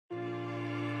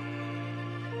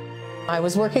I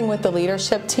was working with the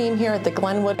leadership team here at the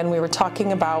Glenwood, and we were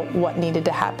talking about what needed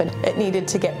to happen. It needed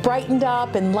to get brightened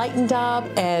up and lightened up,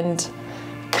 and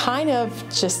kind of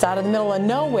just out of the middle of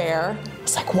nowhere,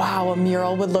 it's like, wow, a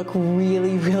mural would look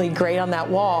really, really great on that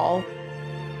wall.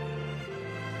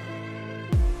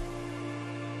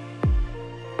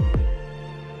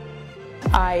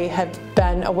 I have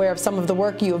been aware of some of the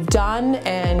work you have done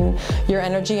and your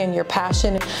energy and your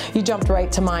passion. You jumped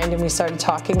right to mind, and we started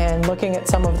talking and looking at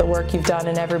some of the work you've done,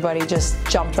 and everybody just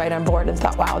jumped right on board and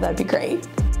thought, wow, that'd be great.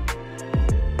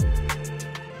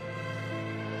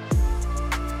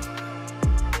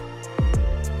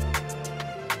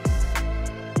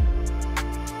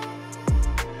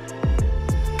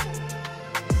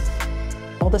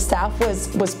 The staff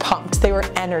was pumped. They were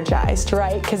energized,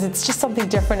 right? Because it's just something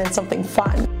different and something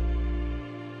fun.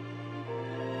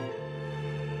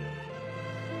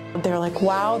 They're like,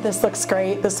 wow, this looks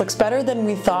great. This looks better than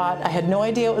we thought. I had no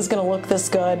idea it was going to look this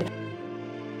good.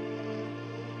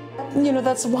 You know,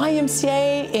 that's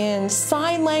YMCA in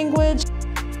sign language.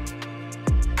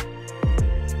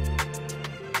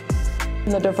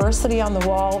 And the diversity on the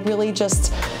wall really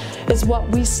just is what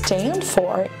we stand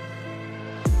for.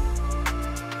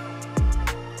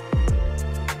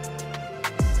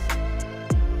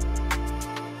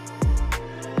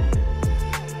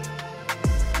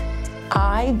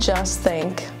 I just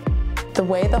think the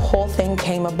way the whole thing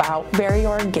came about, very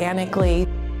organically,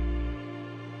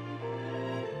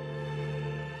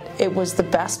 it was the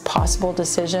best possible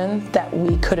decision that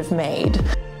we could have made.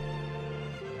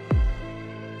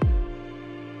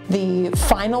 The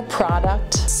final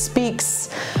product speaks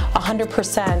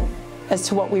 100% as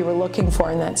to what we were looking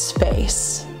for in that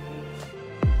space.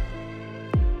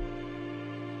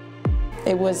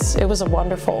 It was a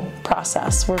wonderful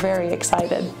process. We're very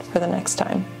excited for the next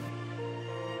time.